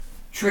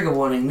Trigger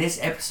warning, this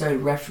episode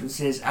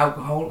references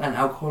alcohol and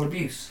alcohol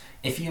abuse.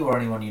 If you or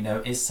anyone you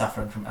know is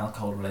suffering from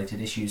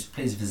alcohol-related issues,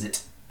 please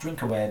visit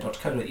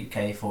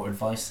drinkaware.co.uk for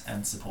advice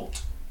and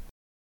support.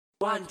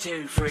 1,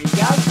 2, 3, go!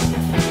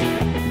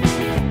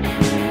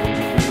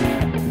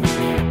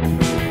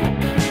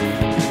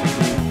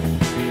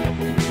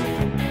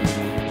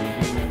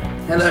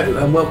 Hello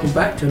and welcome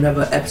back to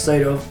another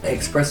episode of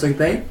Espresso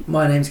Bay.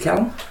 My name's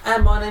Callum.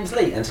 And my name's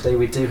Lee, and today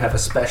we do have a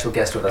special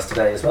guest with us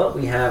today as well.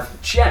 We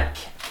have Jack,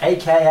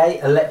 aka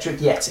Electric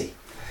Yeti.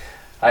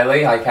 Hi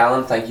Lee, hi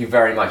Callum, thank you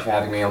very much for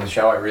having me on the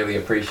show. I really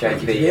appreciate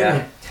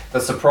the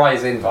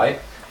surprise invite.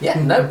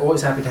 Yeah, no,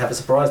 always happy to have a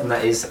surprise, and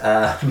that is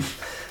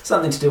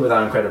something to do with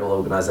our incredible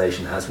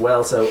organisation as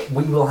well, so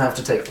we will have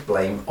to take the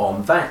blame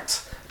on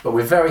that. But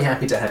we're very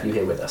happy to have you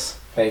here with us.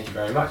 Thank you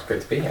very much,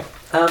 good to be here.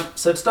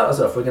 So to start us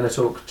off, we're going to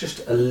talk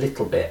just a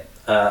little bit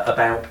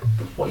about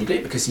what you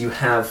do, because you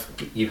have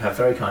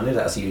very kindly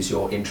let us use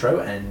your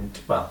intro and,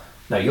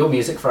 your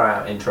music for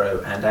our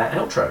intro and our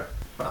outro.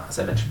 Well, as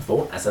I mentioned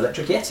before, as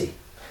Electric Yeti.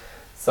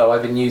 So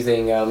I've been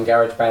using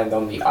GarageBand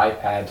on the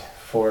iPad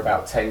for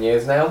about 10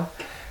 years now,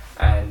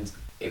 and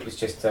it was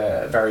just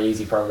a very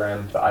easy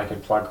program that I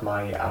could plug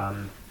my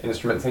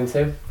instruments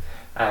into,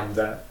 and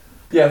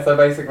so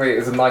basically it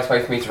was a nice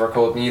way for me to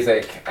record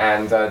music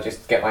and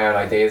just get my own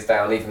ideas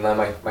down, even though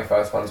my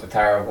first ones were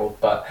terrible.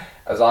 But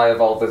as I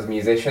evolved as a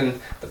musician,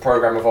 the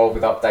program evolved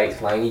with updates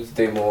and I need to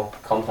do more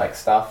complex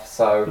stuff.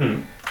 So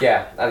and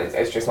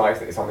it's just nice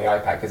that it's on the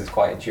iPad because it's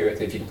quite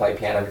intuitive. You can play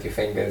piano with your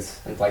fingers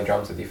and play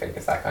drums with your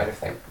fingers, that kind of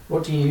thing.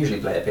 What do you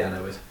usually play a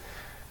piano with?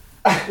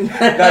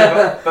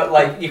 No, but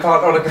like you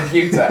can't on a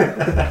computer.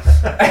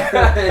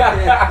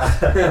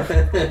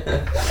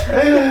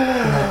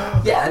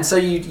 Yeah, and so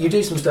you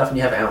do some stuff and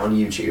you have it out on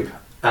YouTube.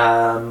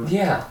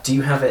 Do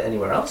you have it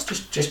anywhere else?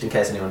 Just in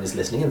case anyone is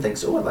listening and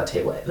thinks, I'd like to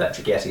hear what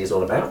Electric Yeti is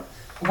all about.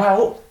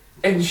 Well,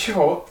 in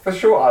short, the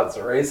short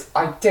answer is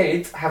I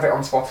did have it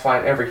on Spotify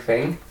and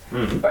everything,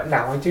 but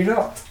now I do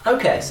not.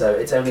 Okay, so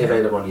it's only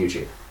available on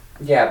YouTube.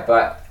 Yeah,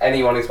 but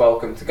anyone is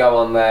welcome to go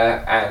on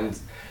there and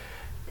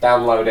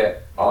download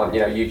it on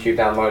YouTube,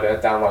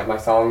 download my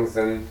songs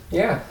and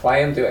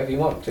play them, do whatever you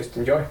want, just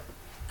enjoy.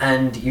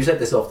 And you said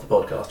this off the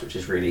podcast, which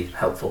is really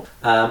helpful.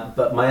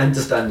 But my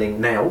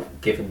understanding now,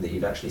 given that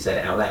you've actually said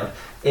it out loud,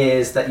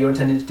 is that you're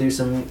intending to do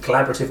some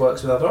collaborative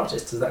works with other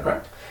artists. Is that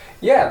correct?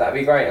 Yeah, that'd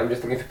be great. I'm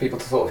just looking for people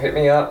to sort of hit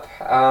me up.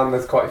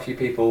 There's quite a few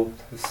people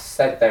who've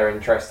said they're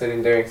interested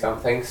in doing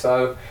something.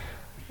 So,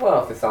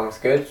 if the song's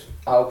good,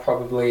 I'll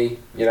probably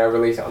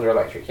release it under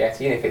Electric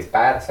Yeti. And if it's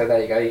bad, so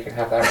there you go. You can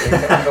have that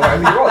release it under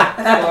whatever you want.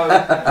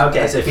 So,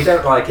 okay, so if you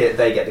don't like it,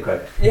 they get the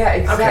credit. Yeah,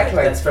 exactly.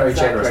 Okay, that's very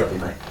generous of you,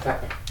 mate.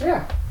 Exactly.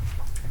 Yeah.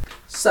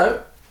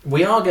 So,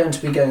 we are going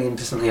to be going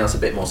into something else a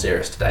bit more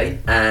serious today,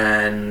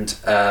 and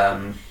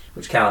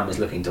which Callum is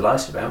looking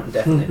delighted about, and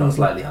definitely not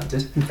slightly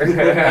hunted.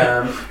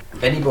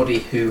 Anybody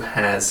who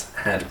has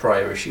had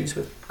prior issues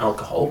with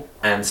alcohol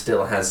and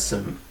still has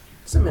some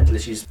mental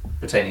issues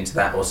pertaining to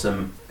that, or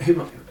some who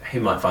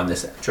might find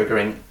this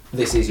triggering,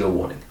 this is your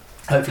warning.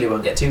 Hopefully it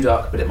won't get too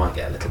dark, but it might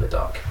get a little bit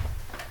dark.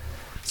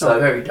 So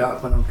very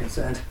dark when I'm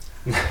concerned.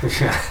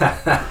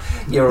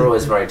 You're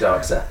always very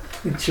dark, sir.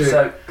 True.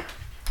 So,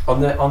 on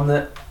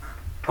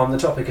the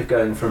topic of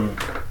going from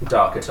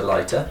darker to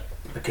lighter,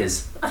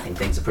 because I think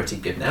things are pretty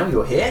good now.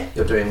 You're here.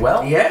 You're doing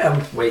well.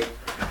 Yeah. Wait,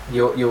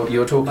 you're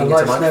talking My into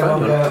life's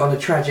microphone. no longer on a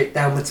tragic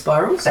downward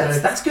spiral. So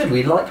That's good.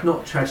 We like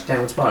not tragic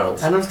downward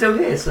spirals. and I'm still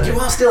here. So You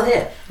are still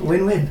here.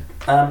 win-win.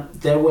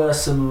 There were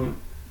some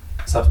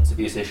substance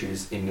abuse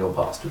issues in your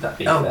past. Would that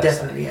be? Oh, fair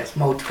definitely, yes.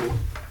 Multiple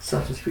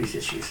substance abuse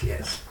issues,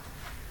 yes.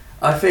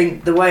 I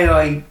think the way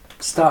I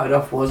started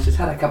off was just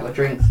had a couple of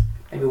drinks,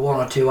 maybe one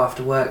or two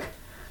after work.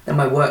 Then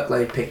my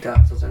workload picked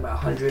up, so I was doing about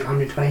 100,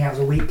 120 hours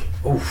a week.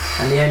 Oof.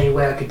 And the only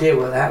way I could deal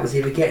with that was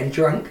either getting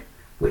drunk,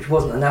 which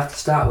wasn't enough to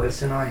start with,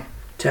 so then I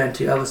turned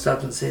to other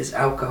substances,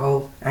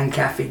 alcohol and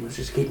caffeine was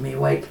just keeping me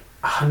awake.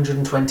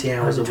 120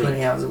 hours a 120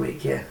 week. hours a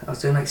week, yeah. I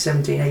was doing like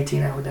 17,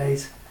 18 hour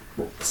days.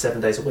 What,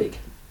 7 days a week.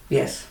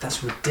 Yes.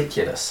 That's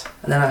ridiculous.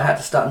 And then I had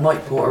to start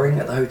night portering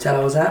at the hotel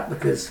I was at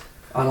because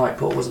our night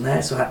porter wasn't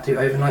there, so I had to do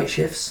overnight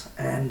shifts.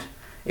 And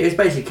it was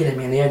basically killing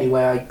me, and the only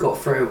way I got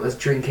through it was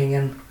drinking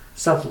and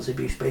substance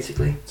abuse,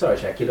 basically. Sorry,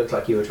 Jack. You looked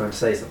like you were trying to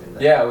say something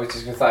there. Yeah, I was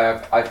just going to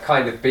say I've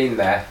kind of been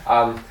there.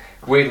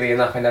 Weirdly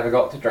enough, I never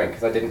got to drink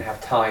because I didn't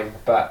have time,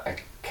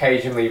 but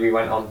occasionally we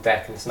went on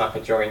deck and snuck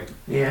a joint.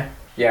 Yeah.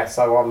 Yeah,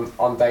 so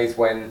on days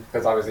when,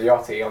 because I was a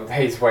yachty, on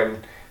days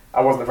when I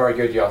wasn't a very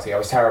good yachty, I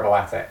was terrible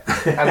at it.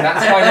 And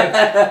that's kind of...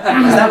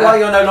 Is that why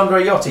you're no longer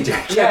a yachty,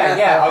 Jack?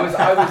 Yeah,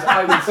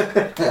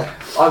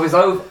 I was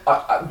over...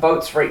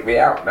 boats freak me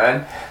out,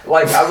 man.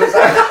 Like, I was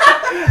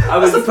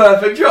That's the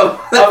perfect job.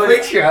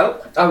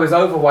 I was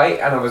overweight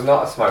and I was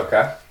not a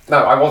smoker. No,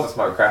 I was a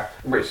smoker,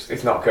 which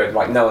is not good.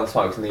 Like, no one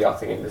smokes in the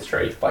yachting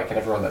industry. Like, and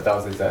everyone that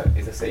does is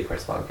a secret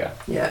smoker.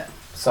 Yeah.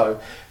 So,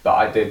 but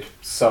I did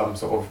some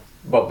sort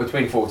of,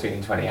 between 14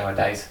 and 20 hour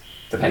days,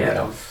 depending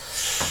on.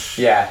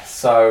 Yeah,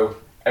 so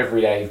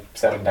every day,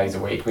 7 days a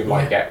week. We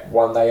might get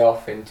 1 day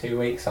off in 2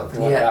 weeks, something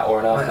like Yeah. that, or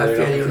an I afternoon.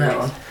 feel off in you on 2 that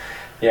weeks. one.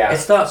 Yeah, It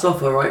starts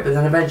off alright, but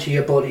then eventually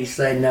your body's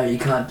saying no, you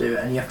can't do it,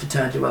 and you have to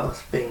turn to other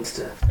things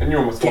to. and you're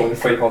almost falling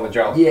asleep on the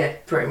job. Yeah,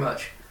 pretty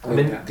much. I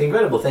mean, the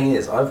incredible thing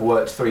is, I've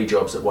worked 3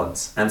 jobs at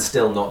once and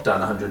still not done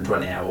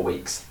 120-hour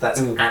weeks. That's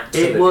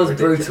absolutely It was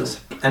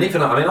ridiculous. And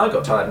even I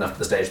got tired enough to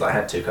the stage that I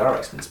had 2 car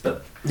accidents.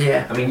 But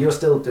Yeah. I mean,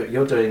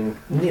 you're doing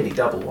nearly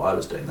double what I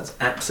was doing. That's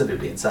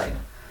absolutely insane.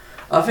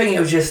 I think it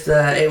was just,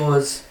 I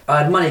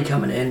had money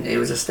coming in, it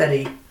was a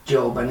steady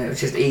job, and it was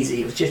just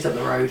easy, it was just up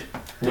the road.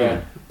 Yeah.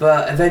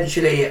 But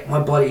eventually, my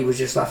body was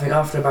just, I think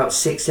after about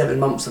 6-7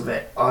 months of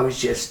it, I was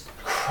just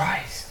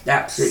Christ.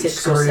 absolutely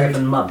 6 or screwed.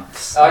 7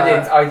 months.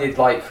 I did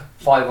like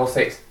 5 or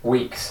 6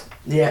 weeks.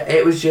 Yeah,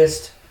 it was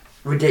just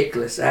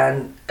ridiculous,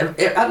 and at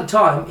the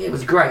time, it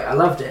was great, I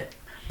loved it.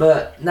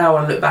 But now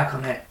when I look back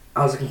on it,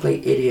 I was a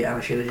complete idiot, and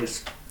I should have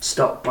just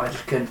stopped, but I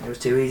just couldn't, it was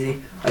too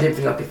easy. I didn't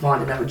think I could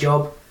find another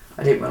job.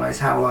 I didn't realise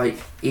how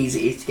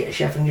easy it is to get a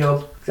chefing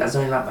job, because that was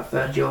only my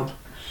 3rd job.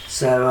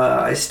 So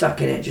I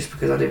stuck in it just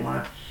because I didn't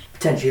want to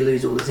potentially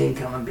lose all this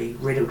income and be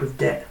riddled with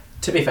debt.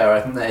 To be fair, I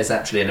think that is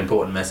actually an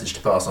important message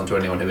to pass on to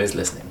anyone who is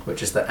listening,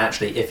 which is that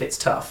actually, if it's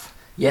tough,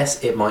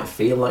 yes, it might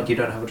feel like you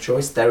don't have a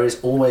choice. There is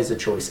always a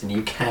choice, and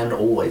you can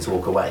always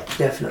walk away.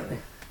 Definitely.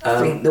 I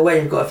think the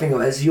way you've got to think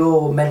of it is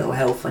your mental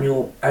health and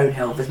your own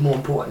health is more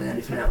important than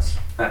anything else.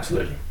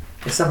 Absolutely.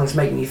 If something's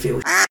making you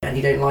feel and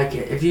you don't like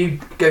it, if you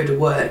go to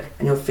work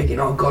and you're thinking,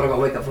 oh God, I've got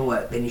to wake up for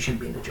work, then you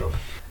shouldn't be in the job.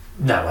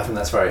 No, I think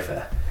that's very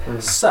fair.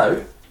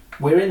 So,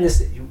 you're in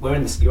this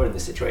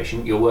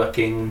situation. You're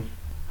working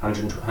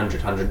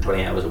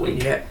 120 hours a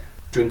week. Yeah.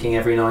 Drinking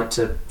every night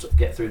to sort of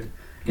get through.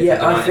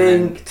 Yeah, I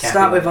think to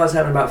start with I was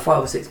having about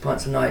 5 or 6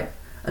 pints a night,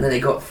 and then it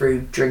got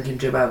through drinking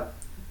to about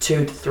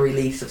 2 to 3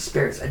 litres of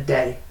spirits a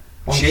day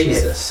on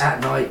Jesus. shift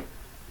at night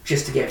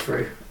just to get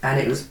through, and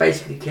it was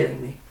basically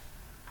killing me.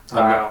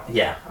 Wow.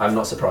 I'm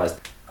not surprised.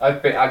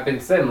 I've been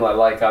similar.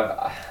 Like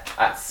I've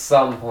at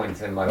some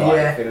point in my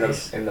life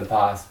Yeah, in the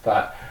past,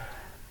 but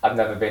I've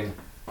never been You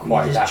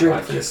quite just that drink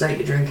much. for the sake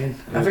of drinking.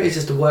 I think it's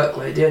just a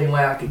workload. The only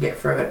way I could get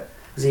through it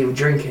was either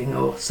drinking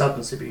or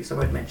substance abuse. I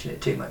won't mention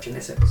it too much in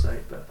this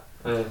episode, but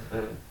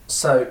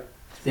So,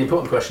 the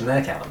important question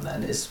there, Callum,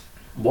 then, is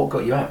what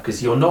got you out?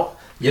 Because you're not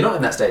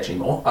in that stage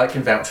anymore. I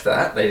can vouch for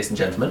that, ladies and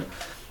gentlemen,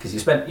 because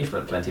you've spent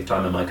plenty of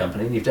time in my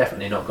company, and you've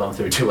definitely not gone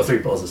through 2 or 3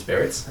 bottles of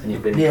spirits, and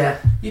you've been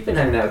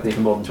hanging out with me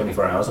for more than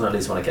 24 hours on at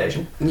least one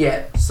occasion.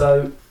 yeah,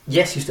 So,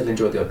 yes, you still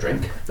enjoy the odd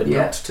drink, but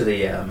Yeah. not to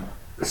the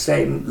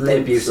same the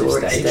length abusive or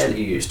stage extent. that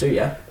you used to,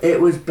 yeah? It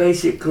was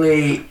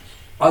basically,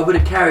 I would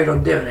have carried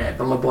on doing it,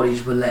 but my body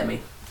just wouldn't let me.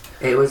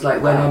 It was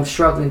like when I'm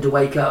struggling to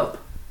wake up,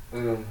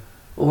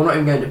 or not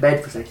even going to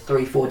bed for say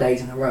 3-4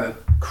 days in a row,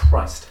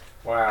 Christ.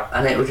 Wow.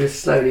 and it was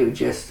just slowly,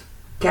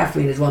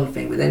 caffeine is one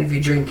thing, but then if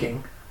you're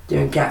drinking,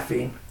 doing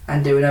caffeine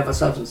and doing other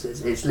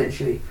substances, it's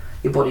literally,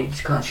 your body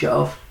just can't shut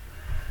off.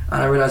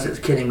 And I realised it was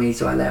killing me,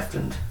 so I left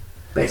and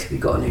basically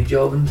got a new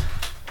job, and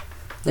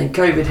then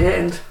COVID hit,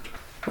 and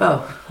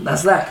well,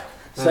 that's that.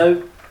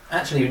 So,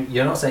 actually,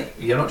 you're not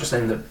just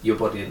saying that your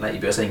body didn't let you,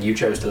 but you're saying you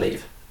chose to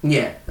leave.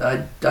 Yeah, I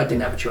didn't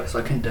have a choice.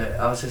 I couldn't do it.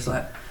 I was just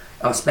like,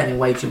 I was spending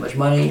way too much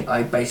money.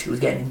 I basically was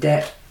getting in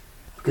debt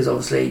because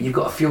obviously you've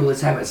got to fuel this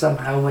habit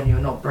somehow. When you're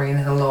not bringing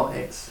in a lot,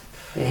 it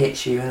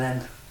hits you,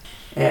 and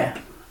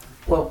then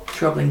Well,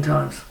 troubling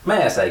times.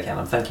 may I say,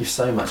 Callum, thank you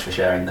so much for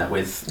sharing that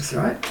with That's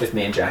all right.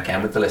 me and Jack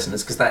and with the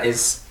listeners, because that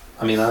is,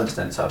 I mean, I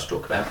understand it's hard to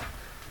talk about,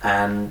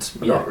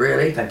 and Not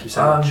really. thank you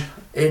so much.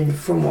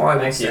 From what I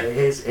would Thank say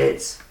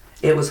is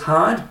it was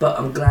hard, but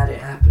I'm glad it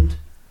happened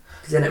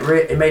because then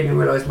it made me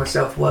realise my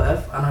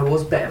self-worth, and I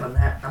was better than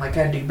that, and I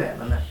can do better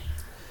than that.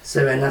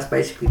 So, and that's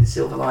basically the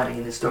silver lining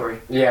in the story.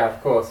 Yeah,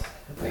 of course.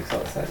 It makes a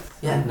lot of sense.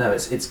 Yeah, No,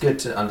 it's good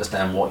to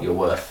understand what you're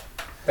worth.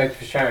 Thank you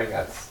for sharing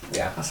that.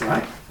 Yeah. that's all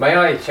right. May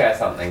I share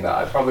something that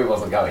I probably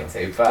wasn't going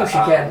to, but Of course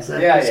you can, sir.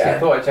 yeah, Of course you I can.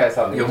 thought I'd share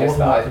something. You're more just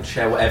than that welcome to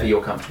share whatever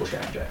you're comfortable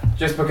sharing, Jack.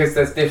 just because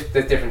there's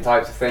different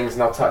types of things,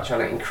 and I'll touch on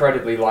it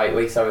incredibly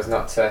lightly, so as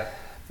not to,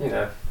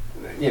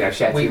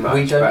 share We too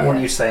much. don't but- want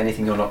you to say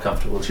anything you're not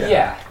comfortable sharing.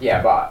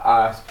 Yeah,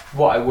 but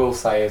what I will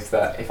say is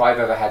that if I've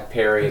ever had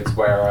periods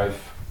where I've,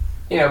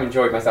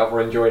 enjoyed myself or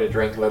enjoyed a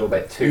drink a little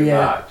bit too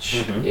Yeah. much,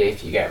 Mhm.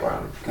 if you get where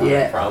I'm coming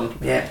Yeah. from,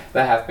 Yeah,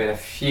 there have been a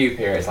few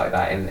periods like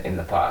that in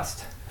the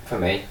past for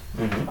me.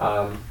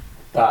 Mm-hmm.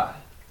 But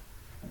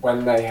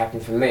when they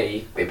happened for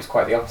me, it was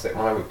quite the opposite.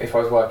 If I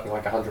was working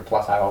like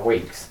 100+ hour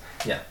weeks,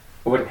 Yeah.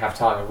 I wouldn't have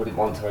time. I wouldn't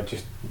want to. I'd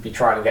just be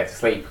trying to get to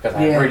sleep because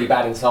I Yeah. have really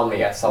bad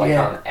insomnia, so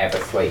Yeah. I can't ever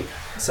sleep.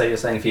 So you're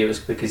saying for you it was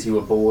because you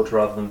were bored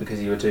rather than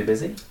because you were too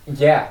busy?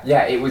 Yeah,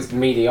 it was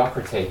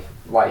mediocrity.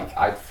 like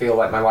I feel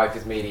like my life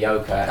is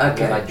mediocre, and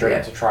then I Okay, drink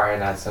yeah. to try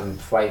and add some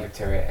flavour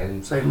to it,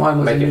 and So mine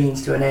was a Make it-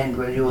 means to an end,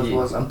 where yours Yeah.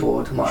 was I'm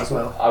bored, might as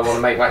well. I want to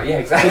make my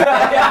exactly.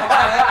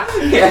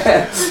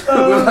 Yeah,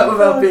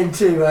 without being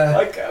too.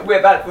 Like,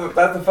 that's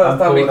the first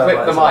time we bored, I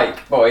clipped the might as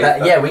mic, boys. That-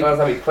 That's yeah, the we- first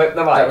time we clipped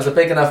the mic. That was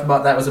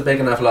a big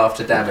enough laugh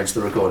to damage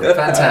the recording.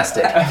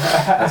 Fantastic.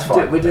 That's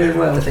fine. We're doing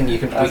well. The thing you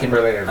can That's we can.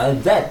 brilliant.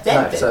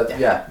 No, so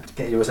yeah,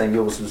 you were saying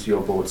yours was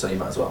your board, so you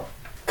might as well.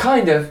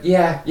 Kind of,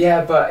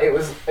 yeah, but it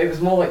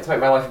was more like to make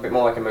my life a bit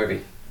more like a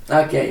movie.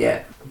 Okay,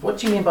 yeah. What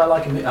do you mean by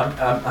like a movie?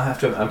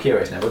 I'm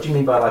curious now. What do you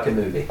mean by like a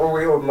movie? Well,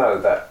 we all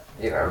know that,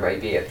 you know,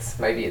 maybe it's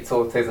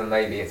autism,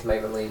 maybe it's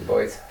Maybelline,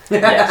 boys.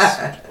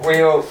 Yes.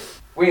 We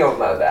all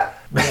know that.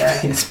 Yeah.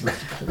 It's-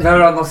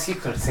 There are no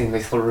secrets in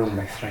this room,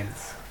 my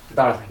friends,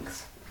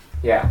 darlings.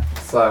 Yeah.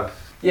 So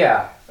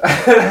yeah,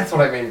 that's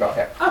what I mean by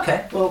it.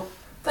 Okay. Well,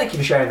 thank you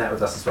for sharing that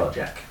with us as well,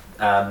 Jack.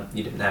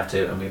 You didn't have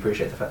to, and we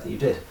appreciate the fact that you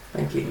did.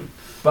 Thank you.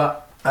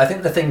 But I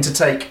think the thing to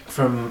take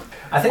from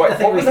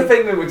What was the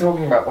thing we were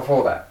talking about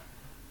before that?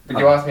 Did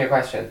you ask me a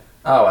question?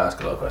 Oh, I ask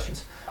a lot of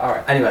questions. All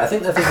right. Anyway, I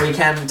think the thing we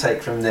can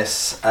take from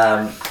this,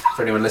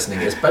 for anyone listening,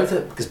 is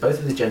because both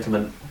of the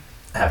gentlemen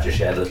have just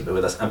shared a little bit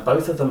with us, and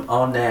both of them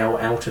are now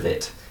out of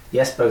it.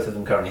 Yes, both of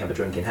them currently have a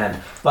drink in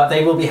hand, but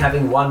they will be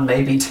having one,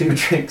 maybe two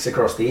drinks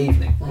across the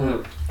evening.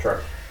 True.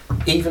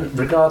 Even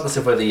regardless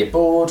of whether you're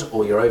bored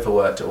or you're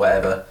overworked or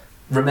whatever,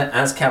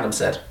 as Callum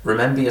said,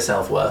 remember your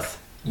self-worth.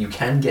 You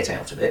can get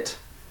out of it,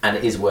 and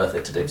it is worth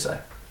it to do so.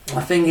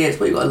 I think it's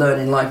what you've got to learn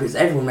in life is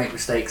everyone makes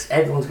mistakes.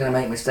 Everyone's going to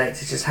make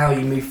mistakes. It's just how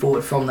you move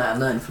forward from that and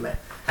learn from it.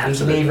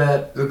 Absolutely. You can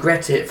either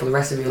regret it for the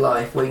rest of your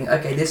life, where you can,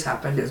 okay, this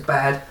happened, it was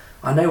bad,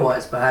 I know why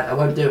it's bad, I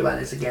won't do it like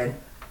this again.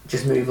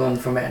 Just move on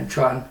from it and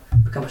try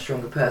and become a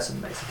stronger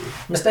person, basically.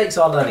 Mistakes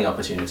are learning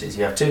opportunities.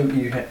 You have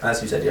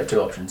as you said, you have two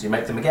options. You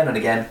make them again and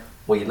again,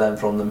 or you learn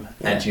from them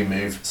and you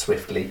move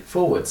swiftly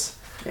forwards.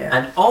 Yeah.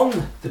 And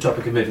on the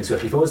topic of moving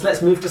swiftly forwards,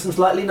 let's move to some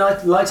slightly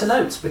lighter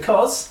notes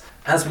because,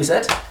 as we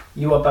said,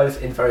 you are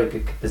both in very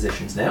good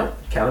positions now.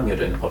 Callum, you're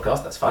doing the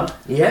podcast, that's fun.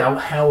 Yeah.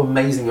 How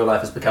amazing your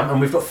life has become. And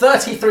we've got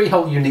 33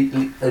 whole unique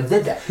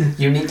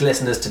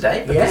listeners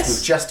today because Yes.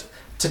 we've just...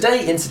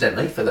 Today,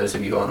 incidentally, for those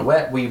of you who aren't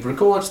aware, we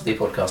record the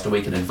podcast a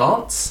week in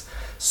advance.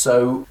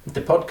 So the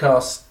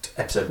podcast,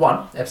 episode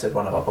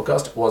one of our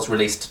podcast, was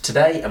released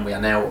today, and we are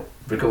now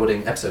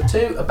recording episode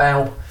 2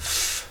 about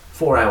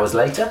 4 hours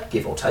later,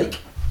 give or take.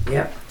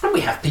 Yeah. And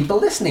we have people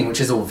listening, which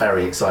is all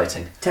very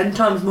exciting. 10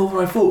 times more than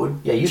I thought.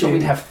 Yeah, you thought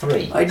we'd have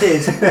 3. I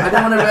did.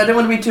 I don't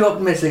want to be too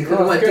optimistic.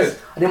 Oh, that's good.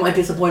 I didn't want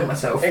to disappoint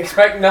myself.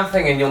 Expect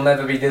nothing and you'll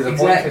never be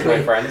disappointed, Exactly.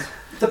 my friends.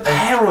 The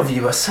pair of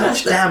you are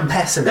such damn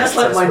pessimists. That's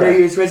like I my swear. New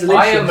Year's resolution.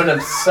 I am an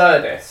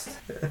absurdist.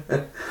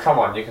 Come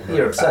on, you can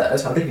You're believe that.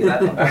 absurd, I'll give you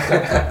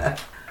that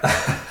one.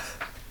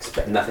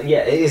 Expect nothing. Yeah,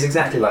 it is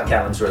exactly like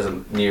Callum's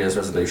New Year's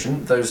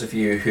resolution. Those of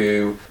you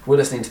who were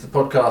listening to the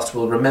podcast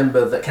will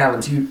remember that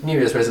Callum's New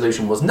Year's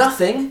resolution was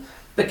nothing,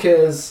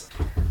 because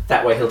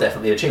that way he'll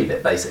definitely achieve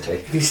it, basically.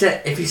 If you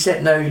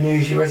set no New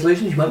Year's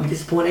resolutions, you might be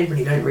disappointed when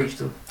you don't reach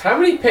them. How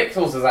many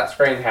pixels does that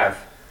screen have?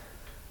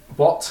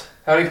 What?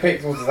 How many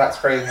pixels does that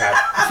screen have?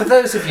 For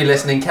those of you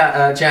listening,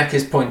 Jack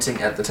is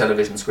pointing at the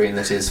television screen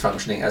that is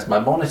functioning as my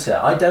monitor.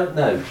 I don't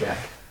know, Jack.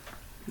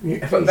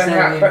 But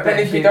then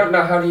if you don't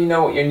know, how do you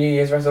know what your New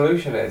Year's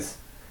resolution is?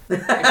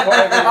 It's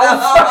whatever-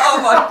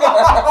 Oh my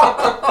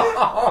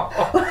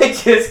god! I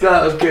just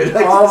got that was good.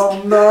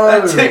 no!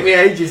 That took me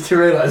ages to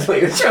realise what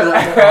you were trying to do.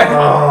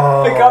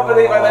 I can't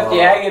believe I left you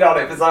hanging on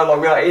it for so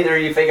long without either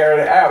of you figuring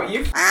it out.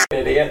 You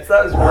idiots.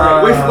 That was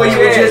When brilliant.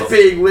 you were just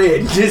being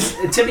weird.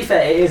 Just To be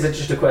fair, it is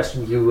just a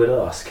question you would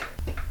ask.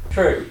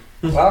 True.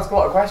 Well, ask a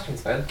lot of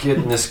questions, man.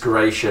 Goodness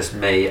gracious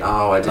me!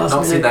 Oh, I did Ask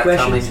not me see no that coming,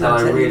 questions, and I I'll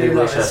tell you really who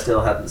wish I knows.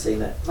 still hadn't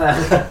seen it.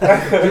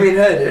 you mean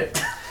heard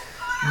it.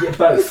 Yeah,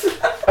 both.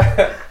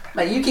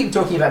 Mate, you keep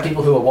talking about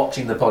people who are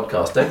watching the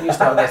podcast. Don't you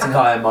start getting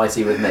high and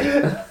mighty with me.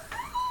 I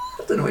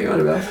don't know what you're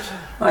on about.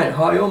 I ain't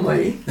high or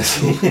mighty.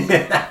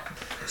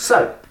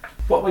 So,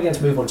 what we're going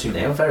to move on to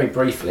now, very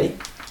briefly,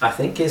 I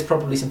think, is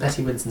probably some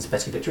petty wins and some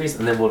petty victories,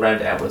 and then we'll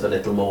round it out with a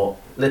little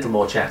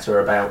more chatter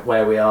about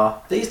where we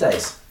are these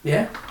days.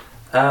 Yeah.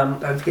 Don't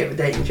forget the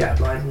dating chat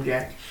line from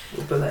Jack.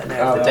 We'll put that in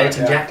there. Oh, The right,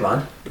 dating yeah. Jack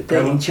line. The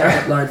dating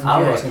chat line from Oh, I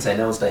was Jack. going to say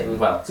no one's dating.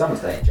 Well,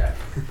 someone's dating Jack.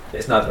 But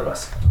it's neither of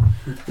us.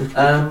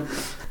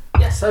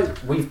 Yeah, so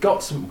we've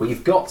got some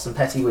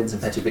petty wins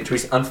and petty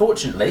victories.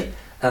 Unfortunately,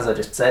 as I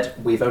just said,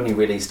 we've only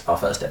released our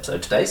first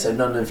episode today, so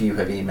none of you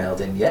have emailed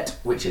in yet,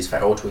 which is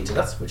fair, or tweeted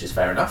us, which is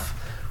fair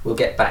enough. We'll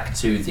get back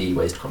to the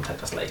ways to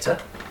contact us later.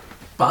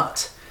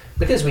 But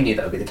because we knew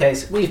that would be the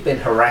case, we've been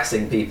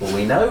harassing people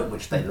we know,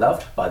 which they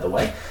loved, by the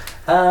way,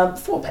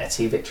 for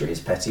petty victories,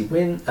 petty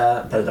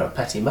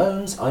petty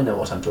moans. I know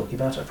what I'm talking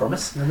about, I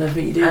promise. I don't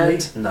think you do,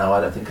 mate. And no,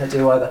 I don't think I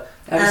do either.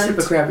 Have a And- sip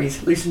of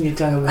crabbies. Loosen your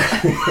tongue a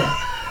bit.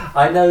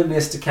 I know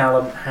Mr.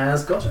 Callum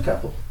has got a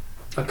couple.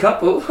 A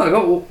couple? I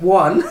got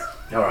one.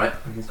 Alright,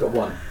 he's got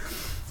one.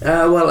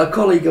 Well, a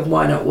colleague of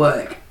mine at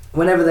work,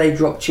 whenever they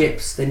drop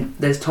chips, then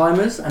there's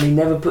timers, and he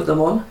never put them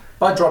on.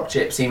 By drop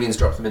chips, he means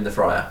drop them in the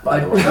fryer, by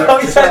the way. Oh,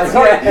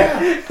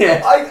 yeah.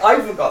 Yeah. I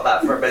forgot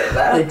that for a minute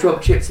there. They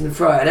drop chips in the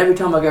fryer, and every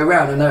time I go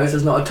round, I notice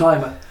there's not a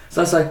timer.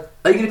 So I say,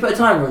 "Are you going to put a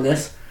timer on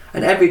this?"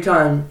 And every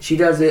time she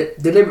does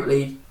it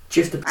deliberately,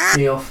 just to piss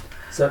me off.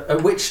 So,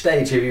 at which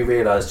stage have you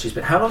realised she's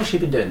been... How long has she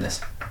been doing this?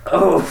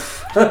 Oh,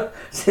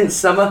 since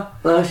summer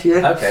last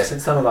year. Okay,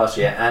 since summer last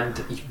year. And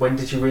when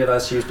did you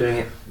realise she was doing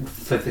it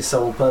for the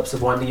sole purpose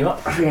of winding you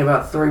up? I think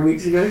about 3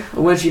 weeks ago,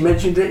 or when she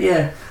mentioned it.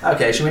 Yeah.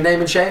 Okay, should we name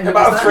and shame? Who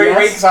About was that? 3 Yes.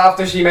 weeks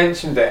after she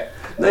mentioned it.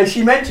 No,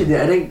 she mentioned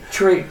it. I didn't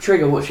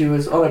trigger what she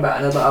was on about,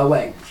 and I was like, "Oh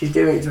wait, she's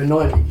doing it to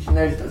annoy me. She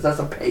knows that's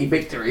a petty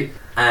victory."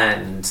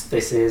 And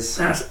this is...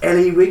 That's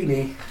Ellie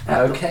Wigney.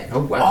 Okay.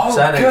 Oh, wow. Oh,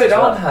 Surnames good as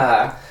well. on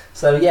her.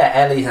 So, yeah,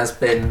 Ellie has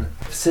been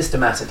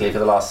systematically for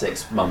the last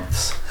 6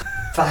 months.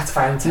 That's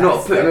fantastic.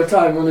 Not putting a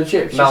timer on the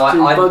chips. No, just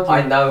too buggy.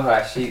 I know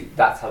her.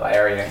 That's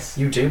hilarious.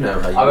 You do know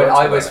her. You I would- worked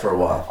I with us would- for a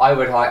while. I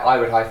would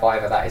high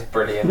five her. That is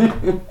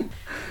brilliant.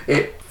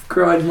 It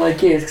grinds my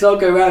gears because I'll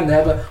go around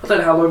there, but I don't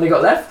know how long they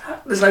got left.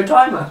 There's no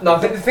timer. No, I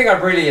think the thing I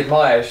really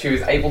admire is she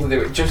was able to do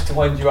it just to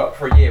wind you up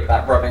for a year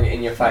without rubbing it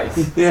in your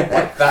face. Yeah.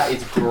 Like, that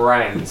is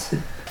grand.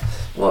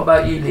 What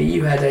about you, Lee?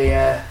 You had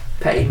a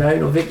petty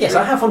moan or victory? Yes,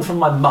 I have one from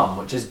my mum,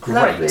 which is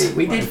great. Lovely.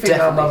 We did think our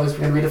Definitely. mothers were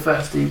going to be the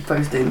first to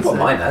post in. Well, so-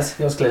 mine has.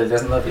 Yours clearly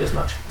doesn't love you as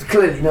much.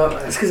 Clearly not.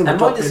 It's because I'm And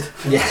mine adopted. is...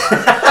 Yeah.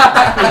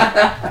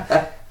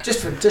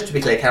 just to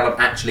be clear, Callum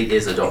actually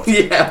is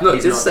adopted. Yeah, I'm not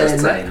He's just not saying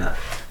just that. saying that.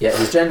 Yeah,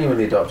 he's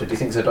genuinely adopted. He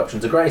thinks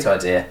adoption's a great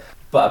idea,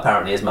 but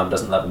apparently his mum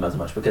doesn't love him as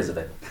much because of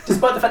it.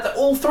 Despite the fact that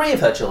all 3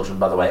 of her children,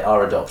 by the way,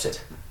 are adopted.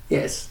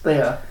 Yes,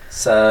 they are.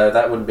 So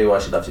that wouldn't be why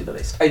she loves you the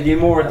least. Are you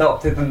more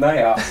adopted than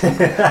they are?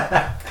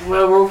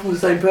 Well, we're all from the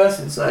same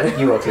person, so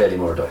You are clearly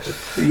more adopted.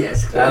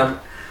 yes. Clearly.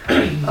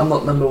 I'm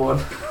not number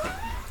one.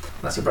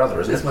 That's your brother,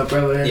 isn't That's it? my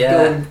brother.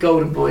 Yeah.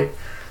 Golden boy.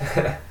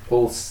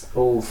 All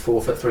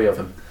 4'3" of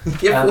him.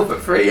 Yeah,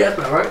 4'3". Yeah,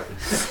 that's right.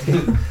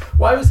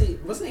 Why was he?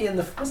 Wasn't he in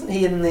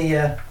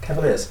the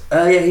Cavaliers?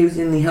 Yeah, he was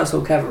in the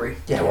Household Cavalry.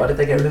 Yeah. Why did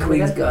they get rid of him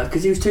Queen's again? Guard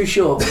because he was too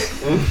short.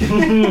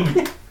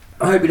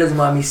 I hope he doesn't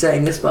mind me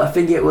saying this, but I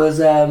think it was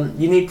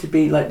you need to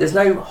be like there's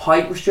no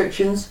height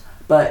restrictions,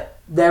 but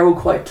they're all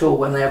quite tall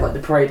when they have like the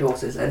parade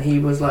horses, and he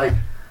was like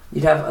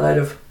you'd have a load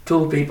of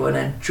tall people and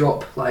then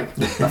drop like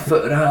a 1.5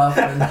 foot,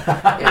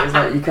 and it was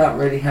like you can't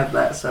really have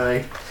that.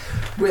 So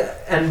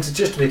And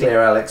just to be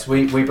clear, Alex,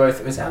 we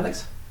both... Is it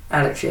Alex?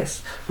 Alex,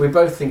 yes, We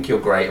both think you're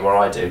great, or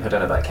I do. I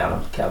don't know about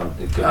Callum. Callum,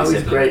 he's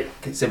great.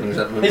 Siblings,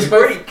 He's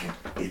Greek.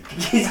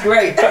 He's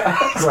great.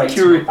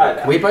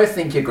 great. We both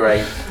think you're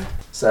great.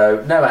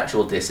 So, no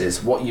actual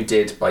disses. What you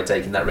did by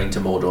taking that ring to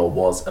Mordor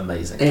was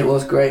amazing. It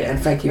was great, and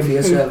thank you for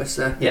your service,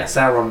 sir. Yeah,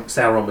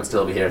 Sauron would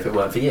still be here if it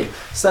weren't for you.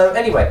 So,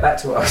 anyway, back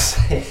to what I was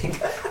saying.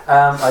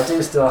 I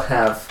do still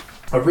have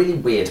a really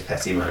weird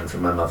petty moan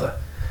from my mother,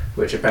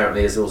 which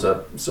apparently is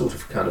also sort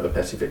of kind of a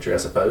petty victory, I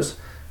suppose.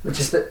 Which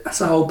is that...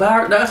 That's a whole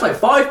that's like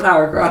 5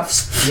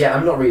 paragraphs. Yeah,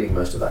 I'm not reading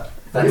most of that.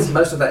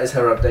 Most of that is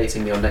her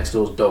updating me on next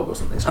door's dog or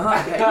something.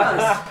 Okay,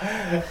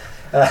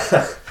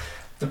 nice.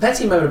 The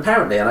petty moan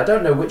apparently, and I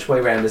don't know which way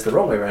round is the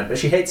wrong way round, but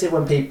she hates it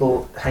when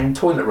people hang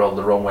toilet roll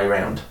the wrong way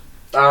round.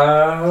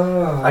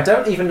 Oh. I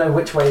don't even know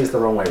which way is the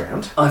wrong way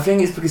round. I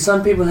think it's because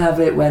some people have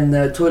it when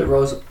the toilet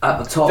rolls at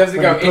the top. Does it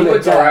when go you pull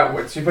inwards or down.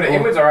 outwards? You put it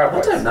inwards or I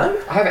outwards? don't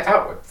know. I have it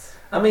outwards.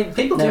 I mean,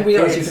 people do No,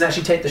 realise you it's- can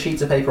actually take the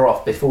sheets of paper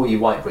off before you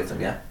wipe with them,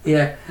 yeah?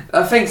 Yeah,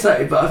 I think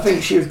so, but I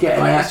think she was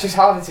getting Like, at, it's just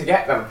harder to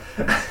get them.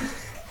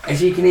 and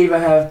she can either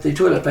have the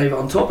toilet paper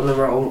on top of the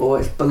roll or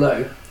it's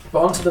below.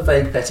 But onto the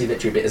vague petty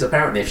victory bit is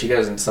apparently if she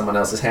goes into someone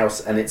else's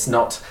house and it's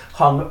not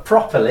hung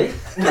properly,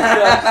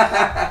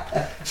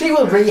 she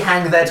will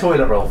rehang their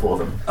toilet roll for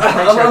them.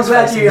 I'm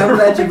glad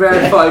you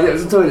verified it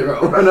was a toilet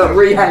roll and not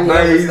rehanging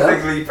it.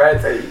 Amazingly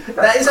petty.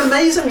 That is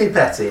amazingly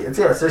petty.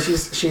 Yeah, so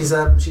she's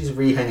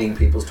rehanging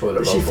people's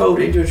toilet roll. She for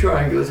folded them. into a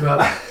triangle as well.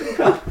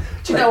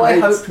 Do you know? I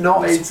Made- hope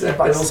not, made sense.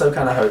 but I also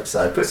kind of hope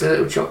so. Puts a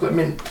little chocolate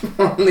mint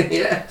on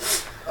the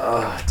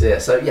Oh dear.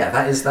 So yeah,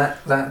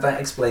 that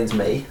explains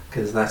me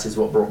because that is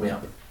what brought me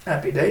up.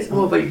 happy days.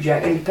 What about you,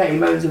 Jack? Any petty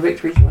moments of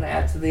victory you want to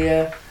add to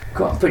the...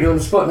 Come on, put you on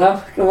the spot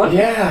now. Come on.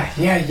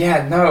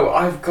 Yeah. No,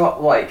 I've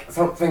got like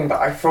something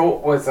that I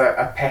thought was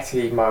a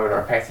petty moan or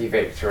a petty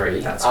victory.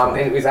 That's and fine.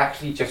 it was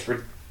actually just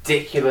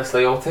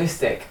ridiculously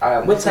autistic.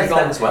 We'll this take was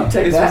that on- as well.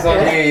 Take This that, was on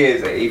yeah. New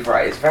Year's Eve,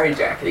 right? It's very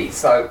Jacky.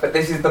 So, but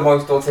this is the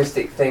most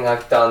autistic thing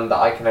I've done that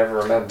I can ever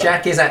remember.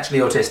 Jack is actually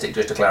autistic,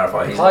 just to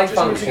clarify. He's High not just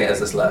using functioning. it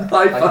as a slur.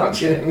 High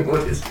functioning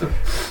autism.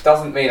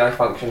 Doesn't mean I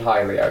function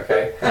highly,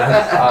 okay?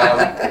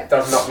 It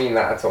does not mean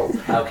that at all.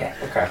 Okay.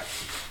 Okay.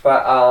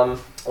 But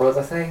what was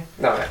I saying?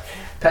 No.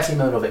 Petty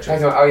moan or victory?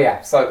 Oh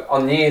yeah. So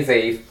on New Year's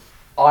Eve,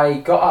 I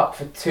got up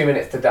for 2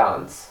 minutes to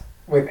dance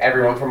with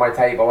everyone from my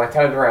table. I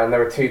turned around, there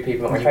were 2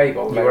 people at my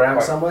table. You They were out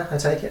quite- somewhere, I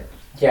take it?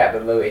 Yeah,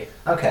 the Louis.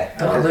 Okay.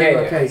 Oh, Yeah,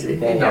 they're yeah. crazy.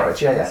 Yeah,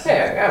 Norwich, yeah.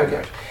 Yeah, Okay.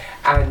 okay.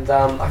 And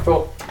I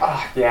thought,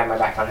 yeah, my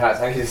back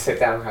hurts, I need to sit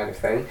down kind of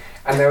thing.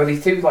 And there were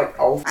these 2 like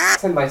old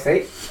in my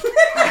seat.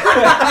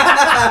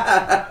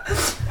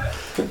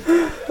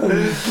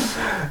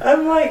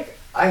 I'm like,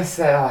 I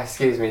said, "Oh,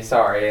 excuse me,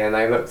 sorry," and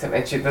I looked at me,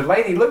 and the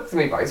lady looked at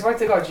me, but I swear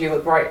to God, she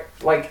looked right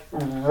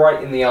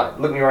in the eye,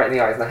 looked me right in the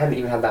eyes, and I hadn't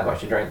even had that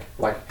much to drink,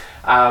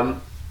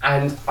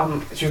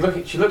 she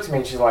looked at me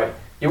and she's like,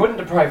 "You wouldn't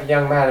deprive a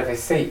young man of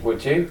his seat,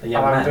 would you?" A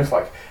young and I'm man? just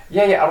like,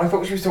 yeah, and I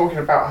thought she was talking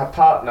about her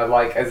partner,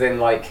 like, as in,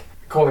 like,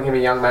 calling him a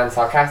young man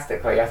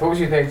sarcastically. I thought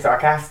she was being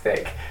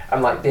sarcastic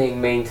and, like,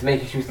 being mean to me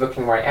because she was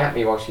looking right at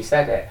me while she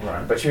said it,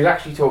 Right. but she was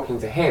actually talking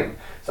to him,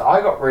 so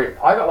I got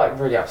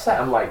really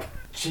upset. I'm like,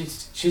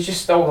 She's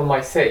just stolen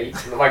my seat,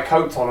 my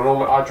coat's on, and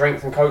all our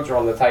drinks and coats are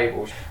on the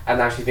table, and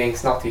now she's being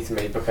snotty to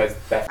me because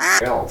they're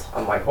old.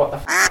 I'm like, what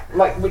the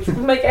like, which would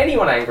make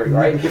anyone angry,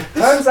 right?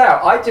 Turns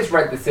out I just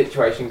read the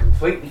situation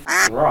completely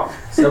wrong.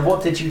 So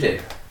what did you do?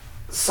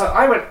 So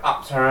I went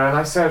up to her and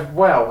I said,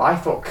 "Well, I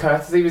thought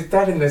courtesy was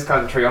dead in this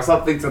country," or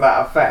something to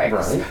that effect.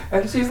 Right.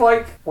 And she's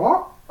like,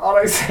 "What?" And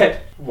I said,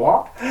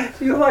 "What?"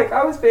 She's like,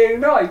 "I was being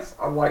nice."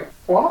 I'm like,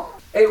 "What?"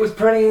 It was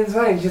pretty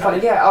insane. She's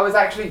like, "Yeah, I was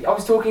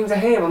talking to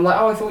him." I'm like,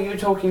 "Oh, I thought you were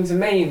talking to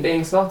me and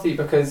being snotty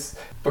because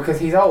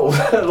he's old."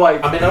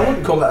 Like, I mean, I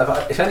wouldn't call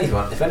that if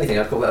anything,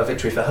 I'd call that a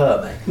victory for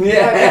her, mate.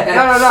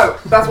 no.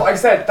 That's what I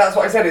said.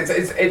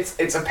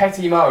 It's a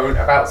petty moan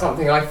about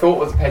something I thought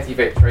was a petty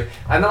victory,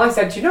 and then I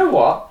said, "You know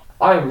what?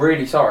 I'm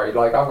really sorry.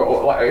 Like, I've got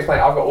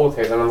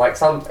autism, and like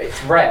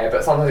it's rare,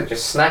 but sometimes it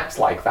just snaps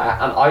like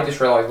that. And I just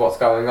realised what's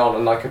going on,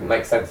 and I couldn't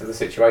make sense of the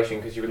situation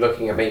because you were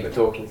looking at me but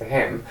talking to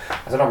him.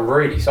 I said, I'm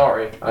really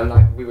sorry, and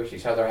like we wished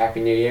each other a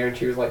happy New Year, and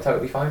she was like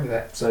totally fine with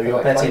it. So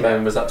your petty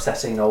moan was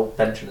upsetting old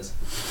pensioners.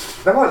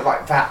 They weren't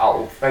like that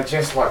old. They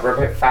just like were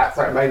a bit fat,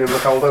 so it made them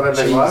look older than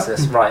they were.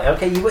 Jesus, right?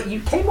 Okay, you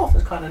came off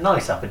as kind of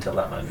nice up until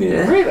that moment.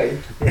 Yeah. Really?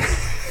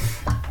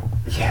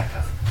 Yeah.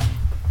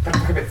 They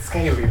look a bit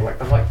scaly, like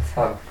the lights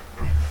on.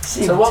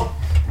 So what?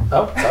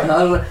 Oh, I sorry.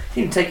 don't know,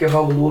 you can take your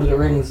whole Lord of the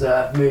Rings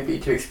movie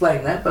to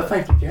explain that, but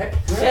thank you, Jack.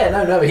 Yeah,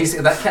 no.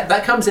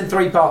 That comes in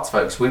 3 parts,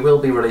 folks. We will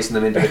be releasing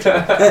them individually.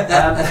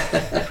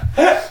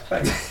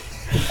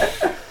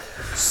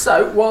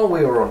 So, while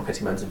we were on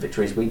Petty Moans and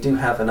Victories, we do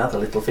have another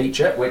little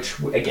feature, which,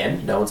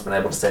 again, no one's been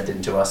able to send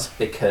in to us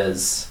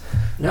because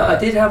No, I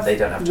did have they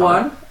don't have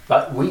time. one.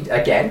 But we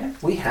have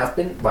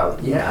been,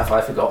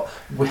 I forgot,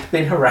 we've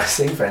been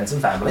harassing friends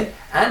and family,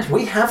 and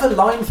we have a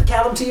line for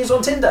Callum to use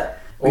on Tinder.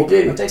 We Or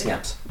do. dating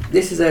apps.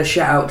 This is a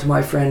shout out to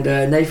my friend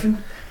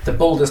Nathan. The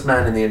baldest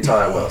man in the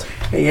entire world.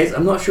 He is.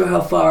 I'm not sure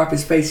how far up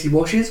his face he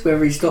washes,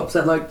 whether he stops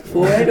at like the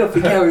forehead or if he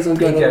carries on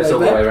He going goes all all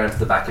the the way way back. around to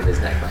the back of his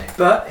neck, mate.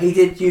 But he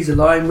did use a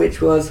line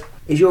which was,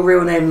 "Is your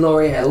real name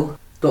L'Oreal? ...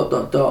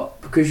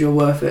 because you're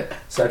worth it."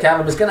 So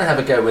Callum is going to have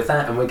a go with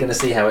that, and we're going to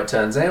see how it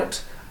turns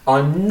out.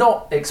 I'm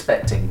not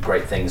expecting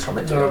great things from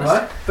it, to be honest.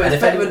 Alright, but And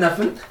it's if better any- than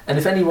nothing. And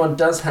if anyone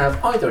does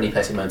have either any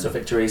petty moans or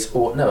victories,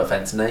 or no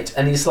offence, Nate,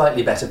 any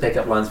slightly better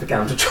pick-up lines for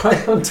Callum to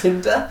try on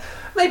Tinder,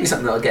 maybe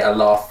something that'll get a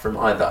laugh from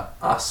either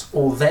us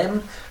or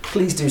them,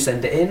 please do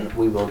send it in.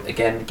 We will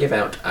again give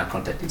out our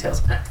contact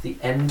details at the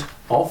end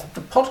of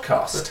the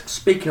podcast.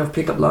 Speaking of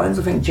pickup lines,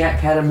 I think Jack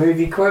had a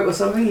movie quote or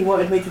something he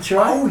wanted me to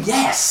try. Oh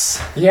yes!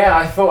 Yeah,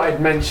 I thought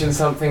I'd mention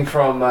something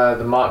from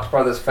the Marx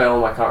Brothers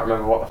film. I can't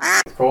remember what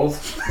the it's called.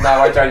 No,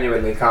 I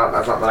genuinely can't.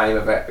 That's not the name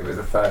of it. It was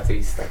the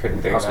 30s. They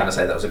couldn't do I was that. going to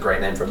say that was a great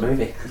name for a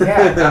movie.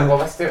 Yeah, well,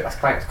 let's do it. Let's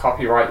claim it's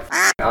copyright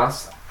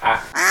us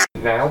at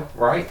now,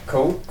 right?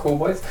 Cool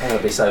boys. I'm going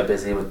to be so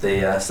busy with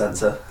the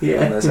censor.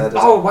 Yeah. on this head.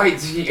 Oh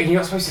wait, you're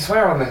not supposed to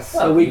swear on this.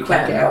 Well, we You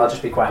quack can, it out. I'll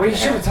just be quacking Well, you it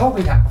should out. have told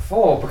me that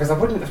before because I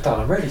wouldn't have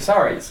done. I'm really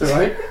sorry. It's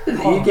alright.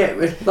 You get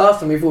last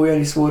time we thought we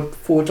only swore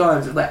 4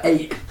 times. It was like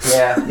 8.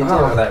 Yeah, you do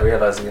it without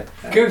realising it.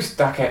 Goose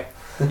duck it.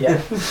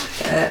 Yeah.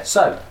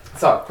 So,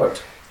 So,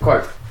 quote.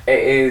 It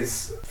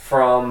is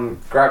from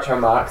Groucho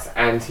Marx,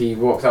 and he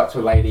walks up to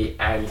a lady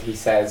and he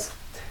says,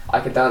 "I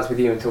could dance with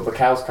you until the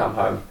cows come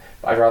home,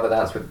 but I'd rather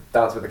dance with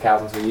the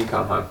cows until you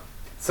come home."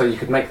 So you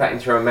could make that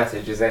into your own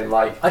message, as in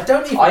like, I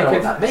don't even know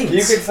what that means.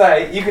 You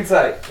could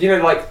say, you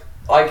know, like,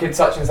 I could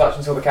such and such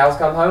until the cows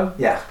come home.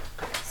 Yeah.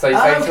 So you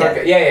Oh, say,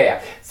 okay.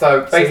 yeah.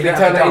 So So you basically don't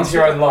turn have to that dance into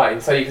your with own line.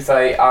 So you could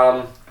say,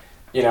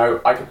 you know,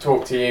 I could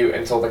talk to you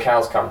until the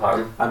cows come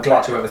home. I'm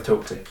glad you went with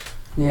talk to.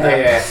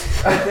 Yeah.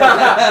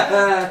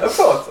 Of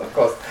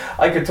course.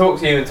 I could talk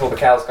to you until the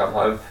cows come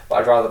home, but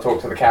I'd rather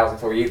talk to the cows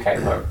until you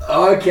came home.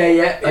 Okay,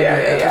 yeah. Okay,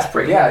 Yeah. That's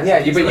pretty Yeah.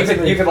 nice.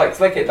 But you could like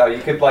slick it though.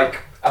 You could like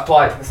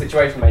apply it to the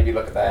situation. Maybe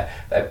look at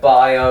their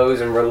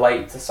bios and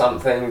relate to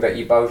something that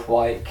you both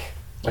like.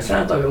 It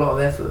sounds like a lot of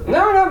effort.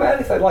 No, man.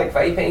 If they like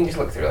vaping, just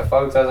look through their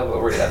photos, have a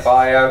little read their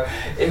bio.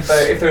 If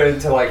they're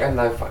into like, I don't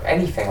know,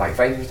 anything like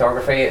vaping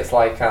photography, it's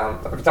like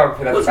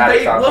photography. That's a bad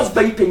example. What's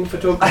vaping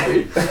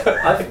photography?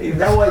 I've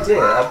no idea.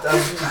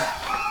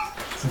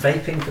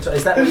 Vaping for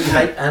is that what you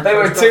vape and They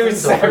were photograph two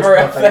things or separate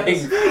photograph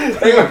things. things?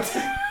 They were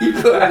You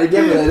put them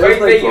together. There's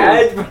no vaping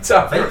problem. and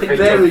photography. Vaping,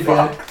 There we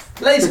go.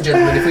 Ladies and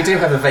gentlemen, if we do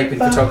have a vaping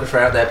photographer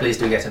out there, please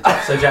do get in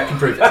touch so Jack can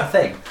prove it's a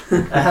thing.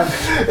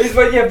 It's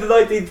when you have the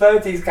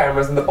 1930s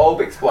cameras and the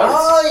bulb explodes.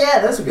 Oh yeah,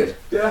 those are good.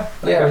 Yeah.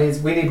 Yeah,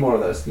 we need more of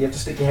those. You have to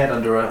stick your head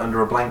under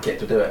a blanket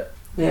to do it.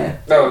 Yeah.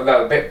 No,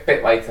 a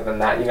bit later than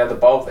that. You know, the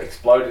bulb that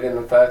exploded in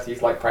the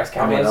 30s, like press I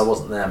cameras. mean, I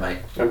wasn't there, mate.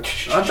 I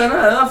don't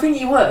know. I think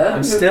you were.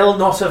 I'm still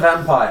not a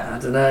vampire. I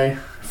don't know.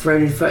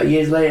 30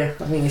 years later,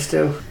 I think you're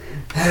still.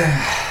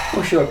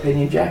 What's your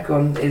opinion, Jack,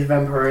 on is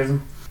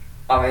vampirism?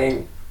 I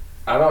mean,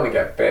 I don't want to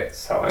get bit,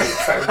 so I ain't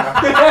saying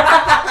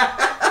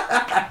that.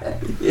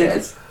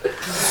 Yes.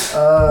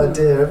 Oh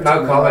dear.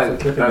 No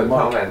comment.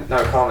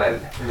 No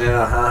comment.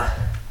 Yeah.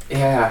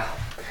 Yeah.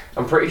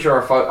 I'm pretty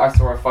sure I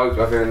saw a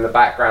photo of him in the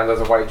background as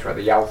a waiter at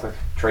the Yalta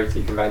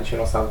Treaty Convention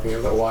or something a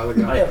little while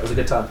ago. Oh yeah, it was a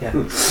good time. Yeah.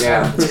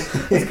 Yeah.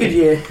 It's a good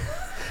year.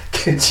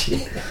 Good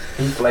year.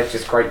 Heath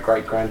Ledger's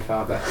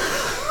great-great-grandfather.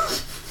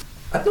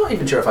 I'm not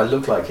even sure if I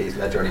look like Heath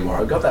Ledger anymore.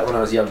 I got that when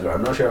I was younger.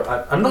 I'm not sure.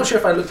 I'm not sure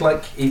if I look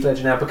like Heath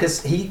Ledger now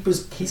because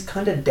he's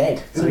kind of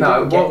dead. So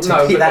No, he didn't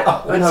get to be that.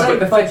 I'd No, say but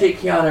the budget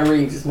Keanu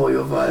Reeves is more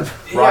your vibe.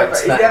 Right,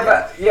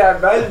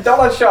 man,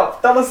 dollar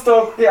shop, dollar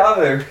store,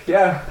 Keanu.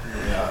 Yeah.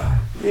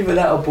 Either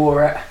that or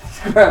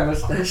Borat. Around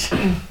moustache.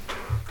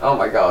 Oh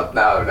my god,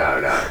 no.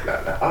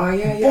 Oh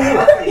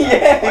yeah.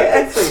 I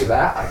can see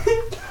that.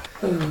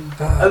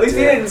 At least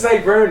he didn't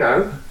say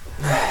Bruno.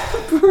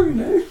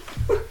 Bruno.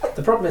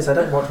 The problem is I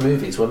don't watch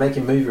movies. We're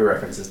making movie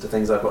references to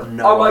things I've got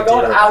no Oh my idea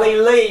god, about. Ali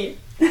Lee.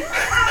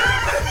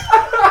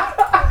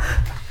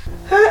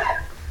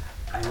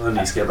 I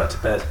need to go back to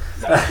bed.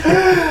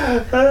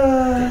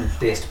 Getting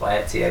dissed by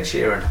Ed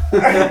Sheeran.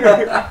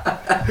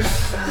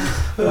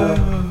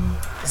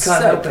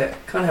 Can't help it.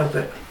 Can't help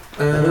it.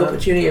 When the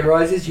opportunity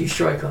arises, you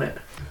strike on it.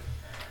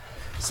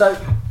 So,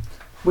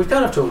 we've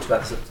kind of talked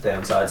about the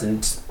downsides,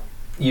 and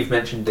you've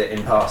mentioned it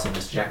in passing,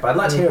 Mr. Jack, but I'd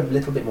like to hear a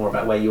little bit more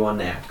about where you are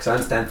now, because I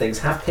understand things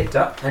have picked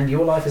up, and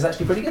your life is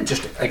actually pretty good.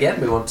 Just,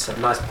 again, we want a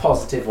nice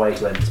positive way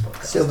to end this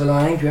podcast. Silver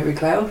lining to every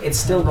cloud. It's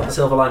still not the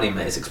silver lining,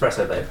 mate. It's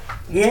Espresso Babe.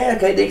 Yeah,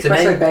 okay, the The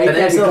Espresso name, Babe, the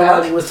name every silver cloud.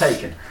 lining was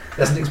taken.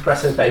 There's an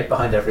Espresso Babe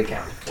behind every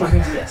cow.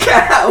 Yes.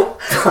 Cow?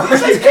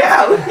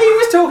 Cow? He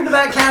was talking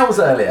about cows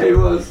earlier. It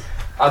was.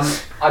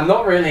 I'm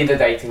not really the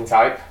dating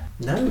type.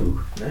 No,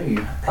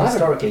 you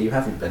historically you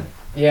haven't been.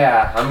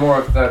 Yeah, I'm more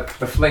of the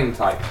fling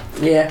type.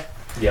 Yeah,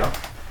 Yeah.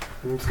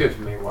 It's good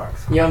for me, it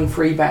works. young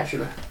free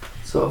bachelor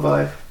sort of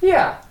vibe.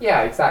 Yeah,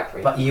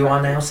 exactly. But you are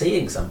now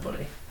seeing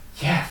somebody.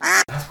 Yeah,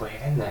 that's weird,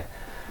 isn't it?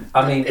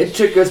 I mean, It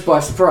took us by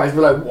surprise.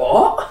 We're like,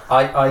 what?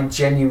 I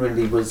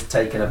genuinely was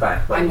taken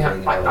aback by I know.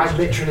 being in a I relationship.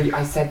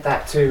 literally said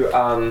that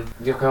to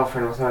your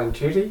girlfriend. What's her name?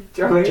 Judy.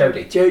 Jolene.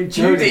 Jodie.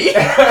 Judy.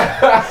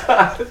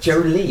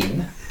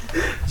 Jolene.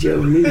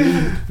 Jolie.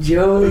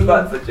 Jolie.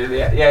 That's the Judy.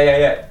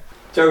 Yeah.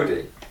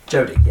 Jodie.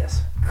 Jodie,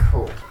 yes.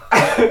 Cool.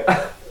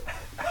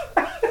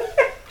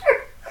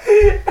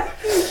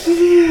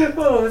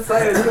 Well,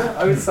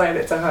 I was saying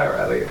it to her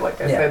earlier. Like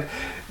I said,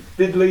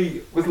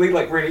 was Lee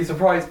like really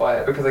surprised by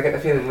it? Because I get the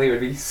feeling Lee would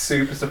be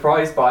super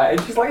surprised by it.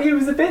 And she's like, he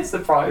was a bit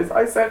surprised.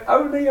 I said,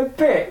 only a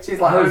bit. She's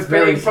like, I was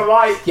being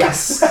polite.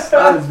 Yes.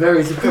 I was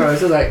very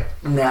surprised. I was like,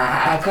 nah,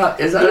 I can't.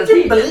 Is that You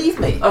didn't believe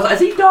me. I was like, has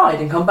he died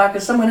and come back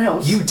as someone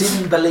else? You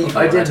didn't believe me I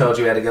when I didn't. told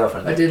you you had a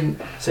girlfriend. I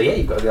didn't. So yeah,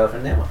 you've got a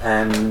girlfriend now,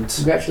 and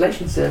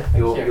Congratulations, sir.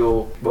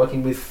 you're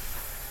working with.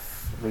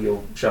 Well,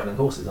 you're shoveling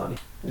horses, aren't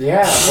you?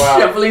 Yeah. Well.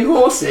 Shoveling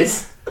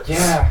horses.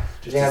 Yeah.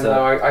 Just Yeah. as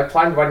No, I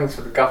planned weddings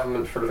for the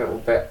government for a little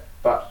bit,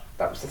 but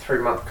that was a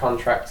 3-month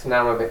contract.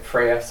 Now I'm a bit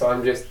freer, so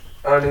I'm just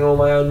earning all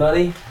my own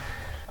money.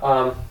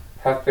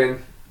 Have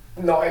been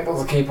not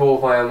able to keep all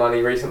of my own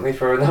money recently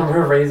for a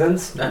number of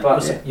reasons, No,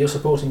 but you're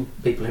supporting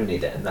people who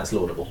need it, and that's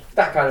laudable.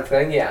 that kind of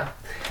thing, yeah.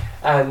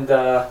 And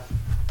I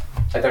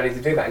don't need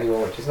to do that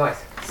anymore, which is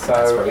nice. That's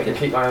So very I can good.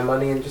 keep my own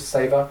money and just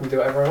save up and do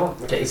whatever I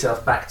want. Get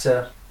yourself back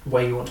to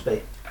where you want to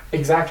be.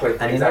 Exactly.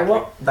 And you know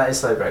what? That is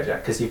so great, Jack,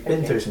 because you've been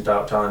Thank you. through some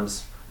dark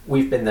times.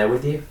 We've been there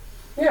with you,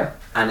 Yeah.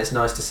 and it's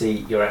nice to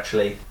see you're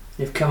actually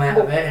You've come out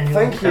of it and you're,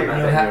 Thank you.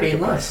 you're happy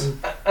in life.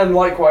 And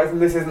likewise,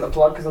 and this isn't a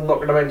plug because I'm not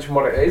going to mention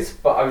what it is,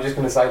 but I was just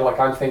going to say, like,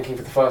 I'm thinking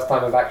for the first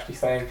time of actually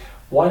saying,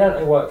 why don't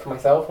I work for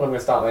myself when I'm going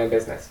to start my own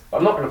business? But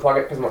I'm not going to plug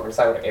it because I'm not going to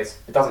say what it is.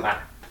 It doesn't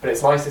matter. But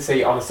it's nice to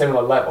see on a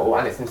similar level,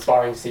 and it's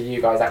inspiring to see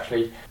you guys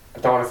actually. I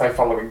don't want to say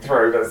following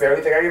through. That's the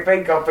only thing I can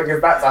think of because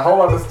that's a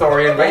whole other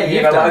story, and maybe,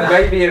 You've done that.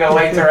 maybe in a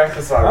later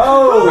episode.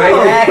 Oh, maybe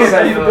yes,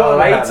 I in a forgot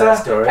about that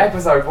later story.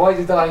 episode. Why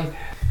did I?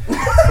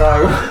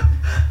 So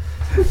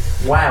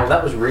wow,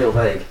 that was real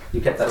vague.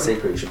 You kept that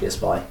secret. You should be a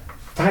spy.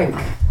 thank.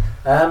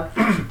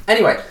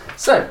 Anyway,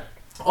 so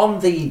on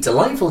the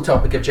delightful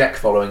topic of Jack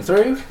following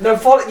through, No,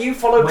 you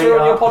followed We through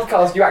on are- your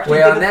podcast. You actually we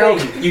did are the now-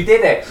 thing. You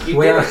did it. You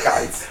we did are- it,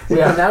 guys.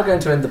 we are now going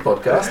to end the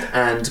podcast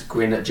and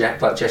grin at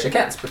Jack like Cheshire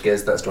Cats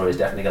because that story is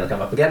definitely going to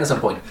come up again at some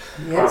point.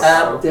 Yes,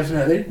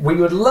 definitely. We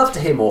would love to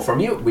hear more from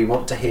you. We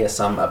want to hear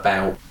some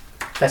about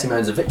petty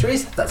moans and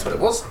victories. That's what it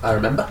was, I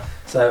remember.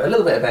 So a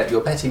little bit about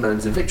your petty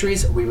moans and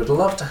victories. We would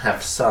love to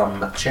have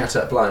some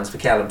chat-up lines for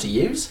Callum to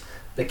use.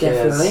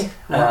 Because, Definitely.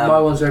 My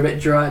ones are a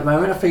bit dry at the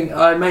moment. I think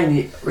I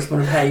mainly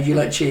responded, hey, do you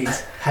like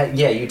cheese? Hey,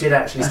 yeah, you did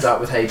actually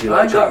start with "Hey, do you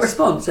I like got a cheese?"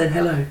 response, said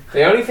hello.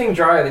 The only thing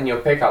drier than your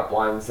pickup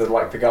lines are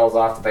like the girls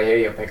after they hear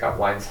your pickup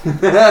lines.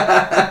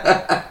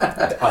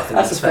 I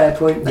think That's a fair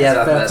point.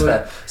 That's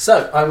fair.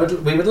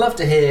 So we would love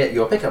to hear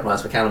your pickup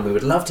lines for Callum. We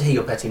would love to hear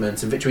your petty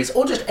moments and victories,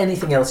 or just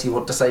anything else you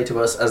want to say to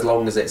us, as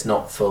long as it's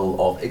not full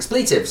of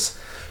expletives.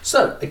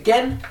 So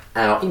again,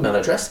 our email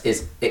address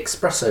is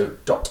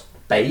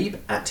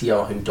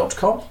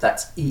expresso.babe@yahoo.com.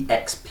 That's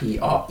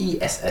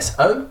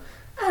EXPRESSO.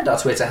 And our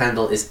Twitter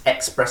handle is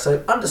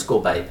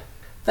expresso_babe.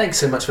 Thanks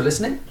so much for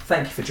listening.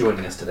 Thank you for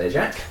joining us today,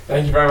 Jack.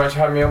 Thank you very much for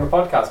having me on the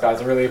podcast,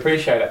 guys. I really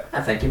appreciate it.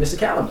 And thank you, Mr.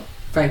 Callum.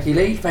 Thank you,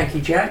 Lee. Thank you,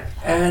 Jack.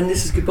 And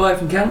this is goodbye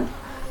from Callum.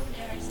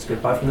 It's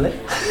goodbye from Lee.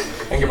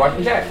 And goodbye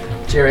from Jack.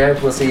 Cheerio.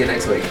 We'll see you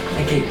next week.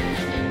 Thank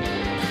you.